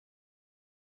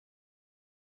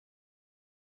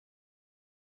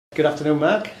Good afternoon,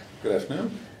 Mark. Good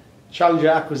afternoon. Challenger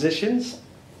Acquisitions.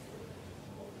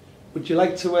 Would you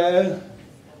like to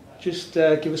just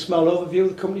give a small overview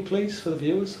of the company, please, for the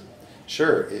viewers?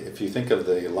 Sure. If you think of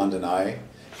the London Eye,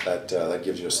 that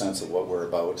gives you a sense of what we're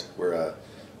about. We're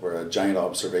a giant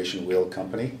observation wheel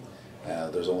company.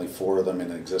 There's only 4 of them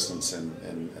in existence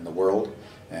in the world,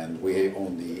 and we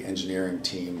own the engineering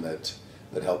team that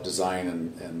helped design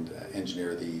and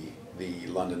engineer the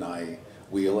London Eye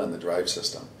wheel and the drive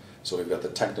system. So we've got the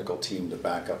technical team to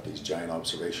back up these giant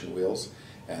observation wheels,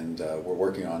 and we're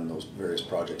working on those various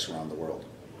projects around the world.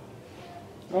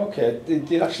 Okay,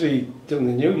 you're actually doing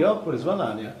the New York one as well,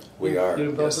 aren't you? We are.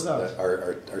 You're both of Yes,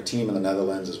 those? our team in the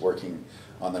Netherlands is working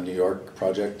on the New York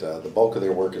project. The bulk of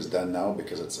their work is done now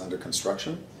because it's under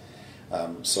construction.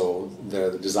 So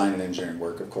the design and engineering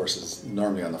work, of course, is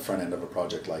normally on the front end of a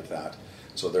project like that.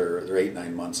 So they're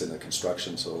 8-9 months into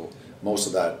construction. So most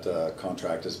of that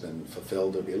contract has been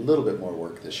fulfilled. There'll be a little bit more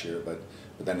work this year, but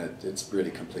then it's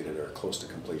really completed or close to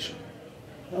completion.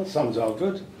 That sounds all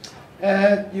good.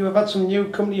 You have had some new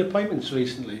company appointments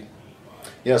recently.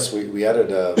 Yes, we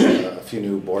added a few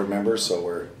new board members, so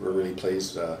we're really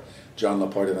pleased. John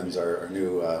Laportevin's our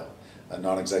new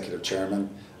non-executive chairman.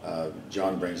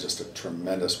 John brings just a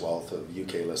tremendous wealth of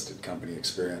UK-listed company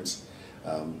experience.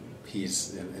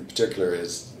 He's, in particular,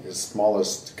 his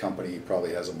smallest company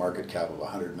probably has a market cap of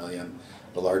 100 million.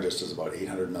 The largest is about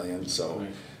 800 million.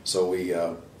 So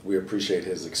we appreciate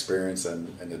his experience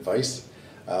and advice.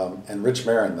 And Rich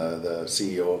Marin, the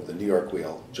CEO of the New York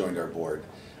Wheel, joined our board.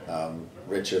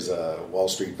 Rich is a Wall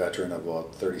Street veteran of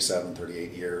about 37,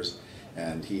 38 years,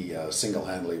 and he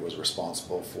single-handedly was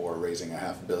responsible for raising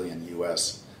 $500 million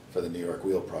US for the New York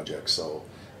Wheel project. So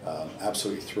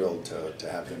absolutely thrilled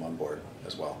to have him on board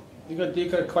as well.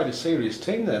 You've got quite a serious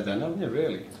team there then, haven't you,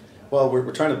 really? Well, we're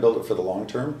trying to build it for the long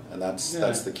term, and that's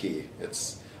the key.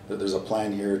 There's a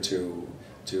plan here to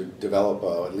develop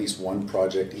at least one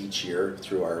project each year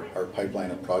through our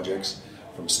pipeline of projects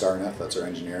from Starneth, that's our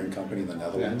engineering company in the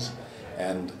Netherlands.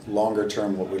 And longer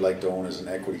term, what we'd like to own is an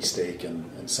equity stake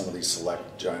in some of these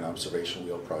select giant observation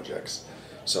wheel projects.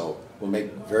 So we'll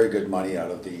make very good money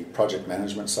out of the project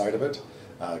management side of it,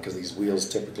 because these wheels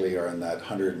typically are in that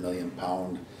 100 million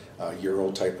pound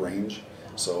euro type range.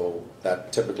 So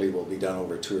that typically will be done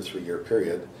over a 2 or 3 year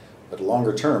period. But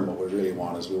longer term, what we really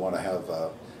want is we want to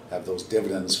have those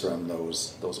dividends from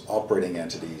those operating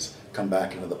entities come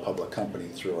back into the public company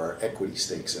through our equity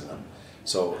stakes in them.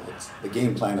 So the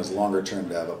game plan is longer term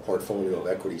to have a portfolio of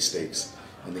equity stakes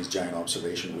in these giant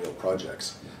observation wheel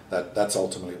projects. That's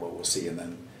ultimately what we'll see, and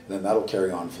then that'll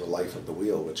carry on for the life of the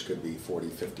wheel, which could be 40,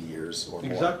 50 years or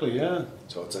more. Exactly, yeah.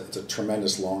 So it's a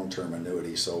tremendous long-term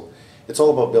annuity. So it's all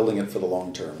about building it for the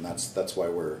long term, and that's why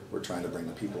we're trying to bring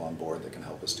the people on board that can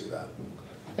help us do that.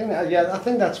 I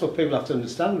think that's what people have to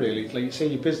understand, really. Like you say,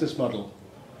 your business model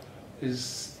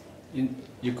is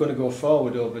you're going to go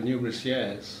forward over numerous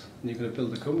years, and you're going to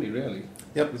build a company, really,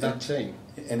 with that team.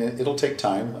 And it'll take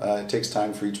time. It takes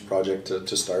time for each project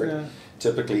to start. Yeah.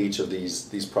 Typically, each of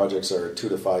these projects are 2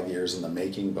 to 5 years in the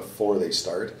making before they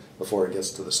start, before it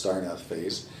gets to the Starneth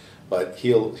phase. But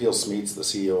Heil Smeets, the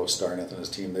CEO of Starneth, and his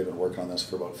team, they've been working on this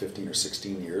for about 15 or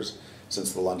 16 years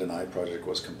since the London Eye project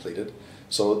was completed.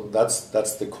 So that's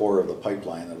the core of the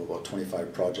pipeline of about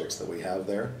 25 projects that we have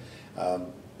there.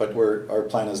 But our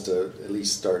plan is to at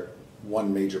least start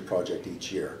one major project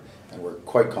each year, and we're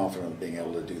quite confident of being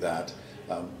able to do that.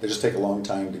 They just take a long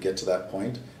time to get to that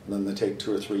point, and then they take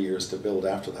 2 or 3 years to build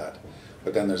after that.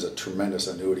 But then there's a tremendous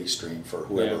annuity stream for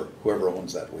whoever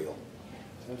owns that wheel.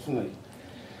 Definitely.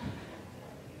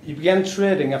 You began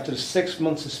trading after a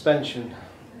 6-month suspension.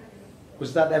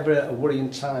 Was that ever a worrying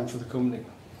time for the company?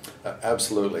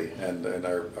 Absolutely, and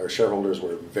our shareholders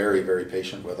were very, very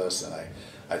patient with us, and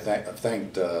I've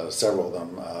thanked several of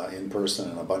them in person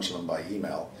and a bunch of them by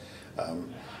email.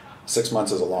 6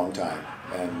 months is a long time,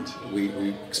 and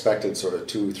we expected sort of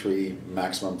 2, 3,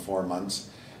 maximum 4 months.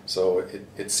 So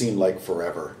it seemed like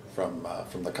forever from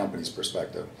the company's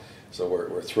perspective. So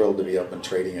we're thrilled to be up and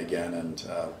trading again, and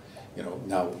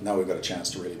now we've got a chance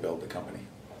to really build the company.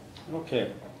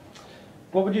 Okay.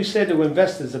 What would you say to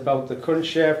investors about the current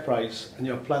share price and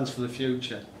your plans for the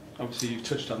future? Obviously, you've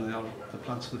touched on the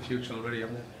plans for the future already,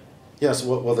 haven't you? Yes.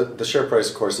 Well, the share price,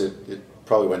 of course, it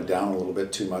probably went down a little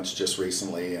bit too much just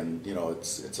recently, and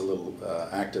it's a little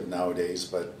active nowadays.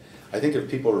 But I think if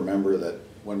people remember that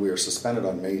when we were suspended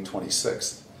on May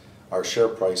 26th, our share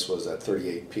price was at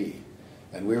 38p,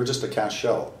 and we were just a cash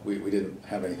shell. We didn't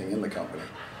have anything in the company,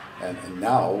 and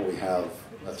now we have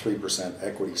a 3%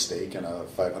 equity stake in a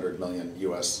 500 million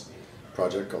US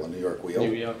project called the New York Wheel.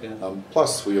 New York, yeah.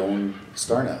 Plus, we own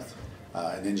Starneth.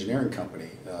 an engineering company.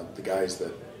 The guys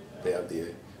that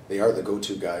they are the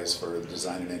go-to guys for the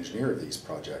design and engineer of these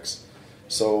projects.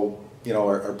 So, you know,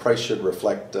 our price should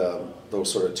reflect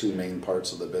those sort of two main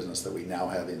parts of the business that we now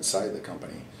have inside the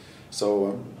company. So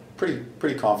I'm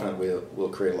pretty confident we'll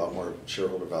create a lot more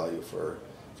shareholder value for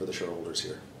the shareholders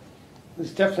here.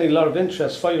 There's definitely a lot of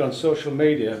interest for you on social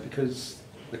media, because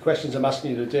the questions I'm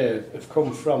asking you today have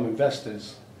come from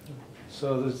investors.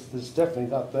 So there's definitely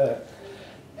that there.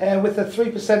 With a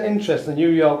 3% interest in the New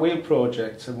York Wheel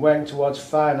project and working towards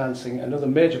financing another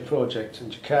major project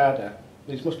in Jakarta,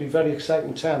 these must be very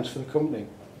exciting times for the company.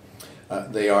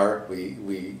 They are.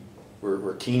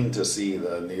 We're keen to see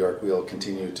the New York Wheel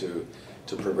continue to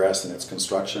progress in its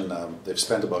construction. They've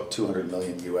spent about $200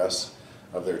 million US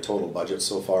of their total budget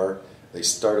so far. They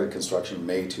started construction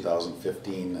May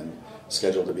 2015 and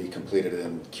scheduled to be completed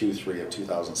in Q3 of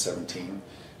 2017.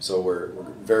 So we're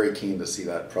very keen to see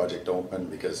that project open,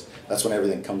 because that's when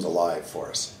everything comes alive for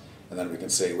us. And then we can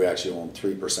say we actually own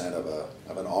 3%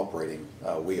 of an operating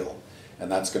wheel,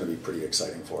 and that's going to be pretty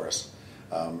exciting for us.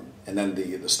 And then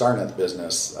the Starneth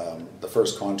business, the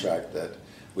first contract that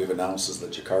we've announced is the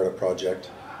Jakarta project.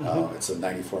 It's a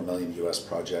 $94 million US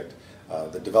project.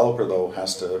 The developer, though,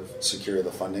 has to secure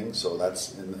the funding, so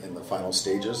that's in the final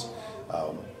stages.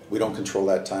 We don't control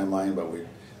that timeline, but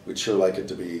we'd sure like it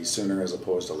to be sooner as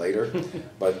opposed to later.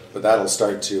 but that'll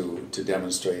start to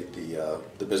demonstrate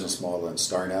the business model in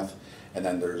Starneth, and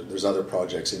then there's other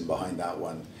projects in behind that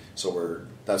one. So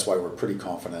that's why we're pretty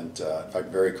confident, in fact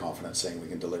very confident, saying we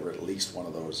can deliver at least one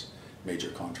of those major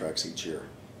contracts each year.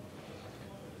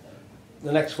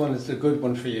 The next one is the good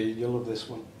one for you. You'll love this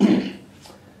one.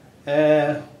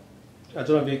 I don't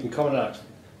know if you can comment on it.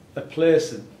 A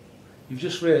placing. You've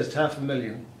just raised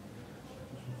 $500,000.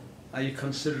 Are you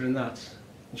considering that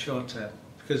in short term?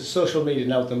 Because social media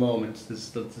now at the moment,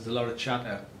 there's a lot of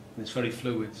chatter, and it's very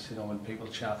fluid, you know, when people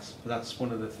chat. But that's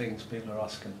one of the things people are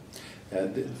asking.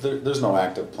 There's no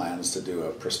active plans to do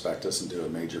a prospectus and do a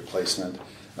major placement.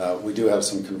 We do have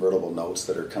some convertible notes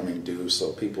that are coming due,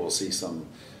 so people will see some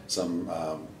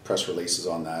press releases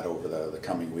on that over the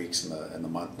coming weeks in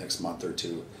the next month or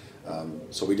two.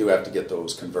 So we do have to get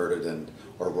those converted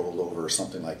or rolled over or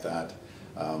something like that.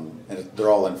 And they're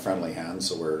all in friendly hands,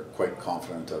 so we're quite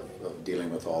confident of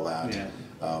dealing with all that.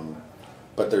 Yeah.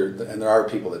 But there are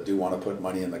people that do want to put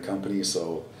money in the company,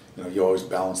 so you know, you always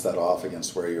balance that off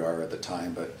against where you are at the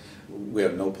time. But we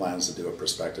have no plans to do a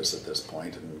prospectus at this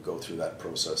point and go through that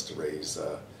process to raise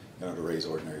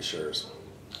ordinary shares.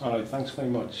 All right, thanks very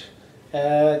much.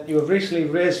 You have recently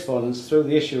raised funds through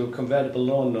the issue of convertible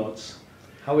loan notes.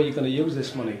 How are you going to use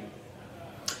this money?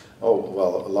 Oh,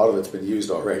 well, a lot of it's been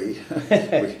used already.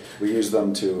 we use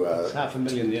them to... It's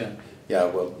 $500,000, yeah. Yeah,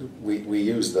 well, we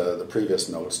used the previous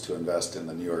notes to invest in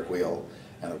the New York Wheel,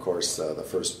 and of course the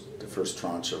first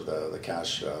tranche of the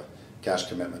cash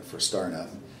commitment for Starneth.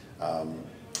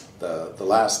 The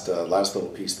last little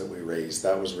piece that we raised,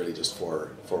 that was really just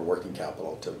for working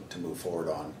capital to move forward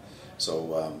on.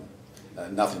 So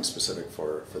nothing specific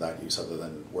for that use other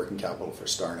than working capital for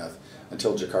Starneth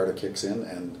until Jakarta kicks in,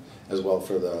 and as well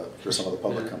for some of the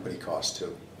public company costs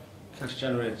too. Cash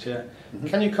generated, yeah. Mm-hmm.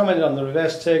 Can you comment on the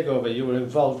reverse takeover you were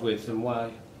involved with and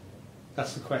why?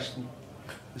 That's the question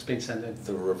that's been sent in.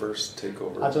 The reverse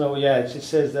takeover? I don't know, yeah, it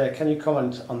says there, can you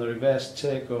comment on the reverse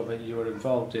takeover you were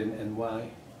involved in and why?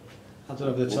 I don't know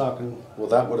if they're talking... Well,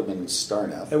 that would have been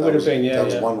Starneth. It would have been, yeah. That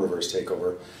was one reverse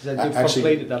takeover. You've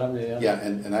completed that, haven't you? Yeah, yeah,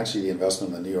 and actually the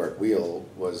investment in the New York Wheel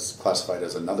was classified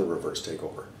as another reverse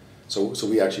takeover. So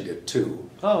we actually did two.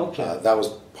 Oh, okay. That was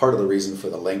part of the reason for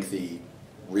the lengthy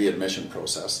readmission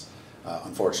process,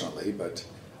 unfortunately, but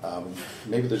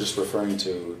maybe they're just referring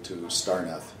to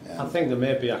Starneth. I think they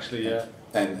may be actually, yeah.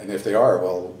 And if they are,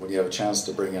 well, when you have a chance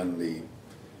to bring in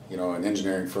an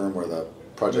engineering firm where the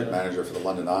project manager for the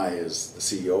London Eye is the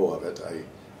CEO of it,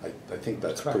 I think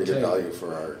that's pretty good value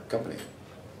for our company.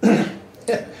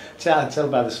 Tell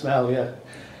by the smell, yeah.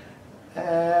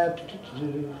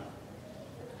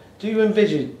 Do you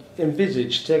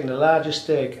envisage taking a larger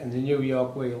stake in the New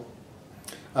York Wheel?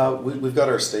 We've got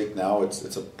our stake now.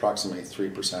 It's approximately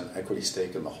 3% equity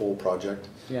stake in the whole project.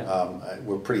 Yeah.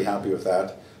 We're pretty happy with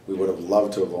that. We would have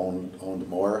loved to have owned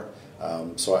more.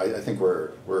 So I think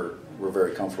we're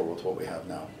very comfortable with what we have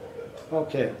now.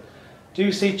 Okay. Do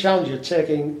you see Challenger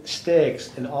taking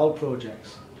stakes in all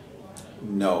projects?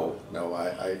 No.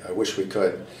 I wish we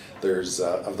could. There's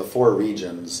of the four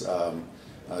regions,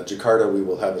 Jakarta, we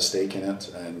will have a stake in it,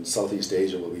 and Southeast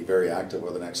Asia will be very active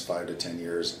over the next 5 to 10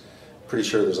 years. Pretty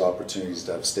sure there's opportunities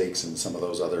to have stakes in some of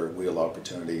those other wheel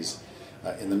opportunities.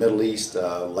 In the Middle East,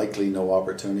 likely no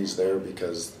opportunities there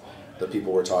because the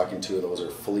people we're talking to, those are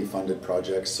fully funded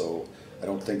projects, so I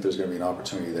don't think there's going to be an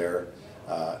opportunity there.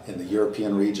 In the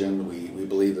European region, we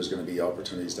believe there's going to be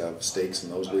opportunities to have stakes in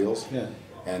those wheels. Yeah.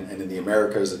 And in the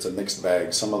Americas, it's a mixed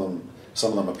bag. Some of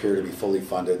them appear to be fully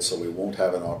funded, so we won't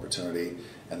have an opportunity,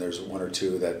 and there's one or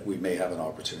two that we may have an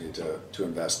opportunity to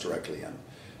invest directly in.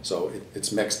 So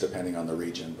it's mixed depending on the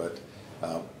region, but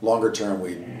longer term,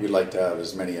 we'd like to have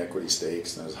as many equity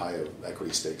stakes and as high of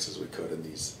equity stakes as we could in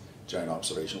these giant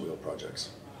observation wheel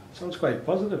projects. Sounds quite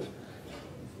positive.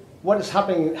 What is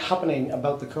happening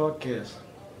about the court case?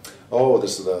 Oh,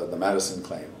 this is the Madison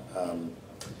claim.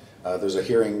 There's a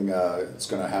hearing, it's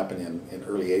going to happen in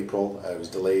early April. It was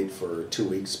delayed for 2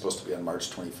 weeks, supposed to be on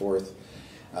March 24th.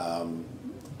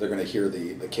 They're going to hear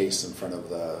the case in front of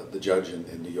the judge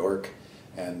in New York,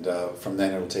 and from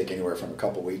then it will take anywhere from a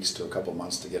couple weeks to a couple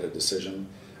months to get a decision.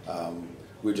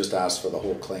 We've just asked for the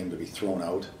whole claim to be thrown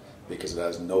out because it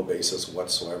has no basis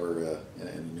whatsoever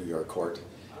in New York court,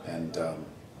 and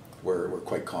we're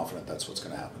quite confident that's what's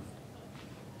going to happen.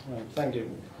 Right, thank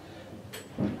you.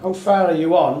 How far are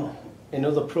you on in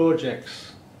other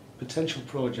projects, potential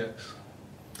projects?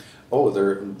 Oh,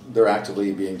 they're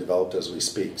actively being developed as we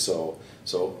speak. So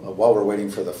while we're waiting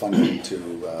for the funding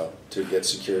to get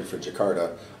secured for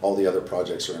Jakarta, all the other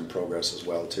projects are in progress as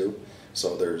well too.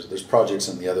 So there's projects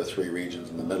in the other 3 regions,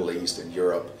 in the Middle East, in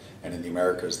Europe, and in the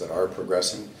Americas that are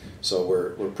progressing. So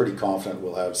we're pretty confident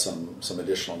we'll have some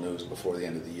additional news before the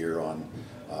end of the year on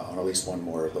at least one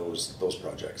more of those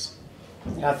projects.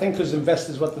 Yeah, I think as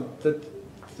investors,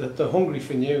 they're hungry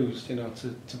for news,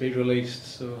 to be released.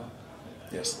 So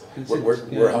yes,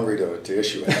 we're hungry to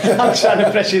issue it. I'm trying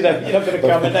to press you there. You're not going to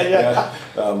comment there yet.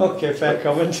 Okay, fair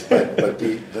comment. but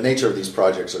the nature of these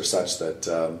projects are such that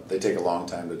they take a long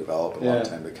time to develop, a long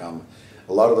time to come.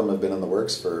 A lot of them have been in the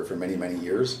works for many, many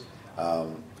years.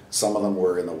 Some of them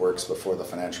were in the works before the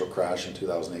financial crash in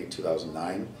 2008,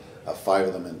 2009. 5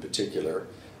 of them in particular,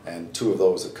 and 2 of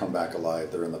those have come back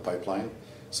alive. They're in the pipeline.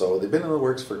 So they've been in the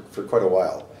works for quite a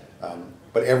while.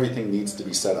 But everything needs to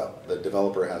be set up. The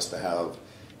developer has to have,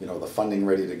 the funding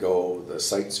ready to go, the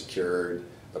site secured,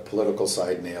 the political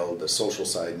side nailed, the social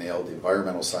side nailed, the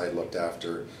environmental side looked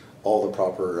after, all the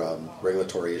proper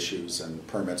regulatory issues and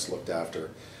permits looked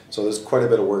after. So there's quite a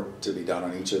bit of work to be done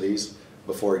on each of these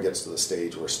before it gets to the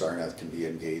stage where Starneth can be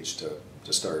engaged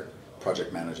to start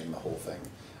project managing the whole thing.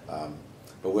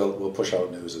 But we'll push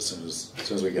out news as soon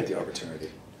as we get the opportunity.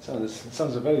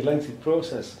 Sounds a very lengthy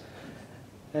process.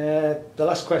 The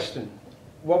last question: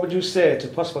 what would you say to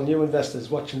possible new investors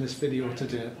watching this video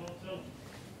today?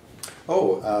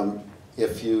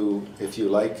 If you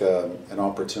like an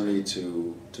opportunity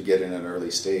to get in an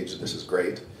early stage, this is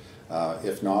great.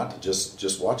 If not,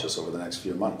 just watch us over the next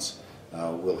few months.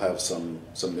 We'll have some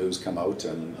news come out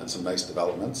and some nice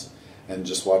developments, and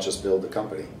just watch us build the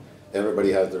company.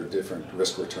 Everybody has their different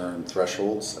risk-return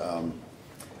thresholds,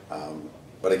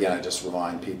 but again, I just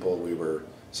remind people we were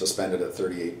suspended at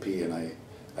 38p, and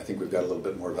I think we've got a little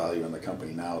bit more value in the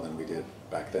company now than we did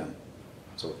back then.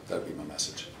 So that would be my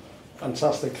message.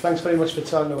 Fantastic. Thanks very much for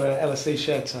talking to LSE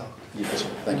Share Talk. You bet.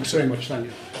 Thank you very much,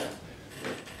 Daniel.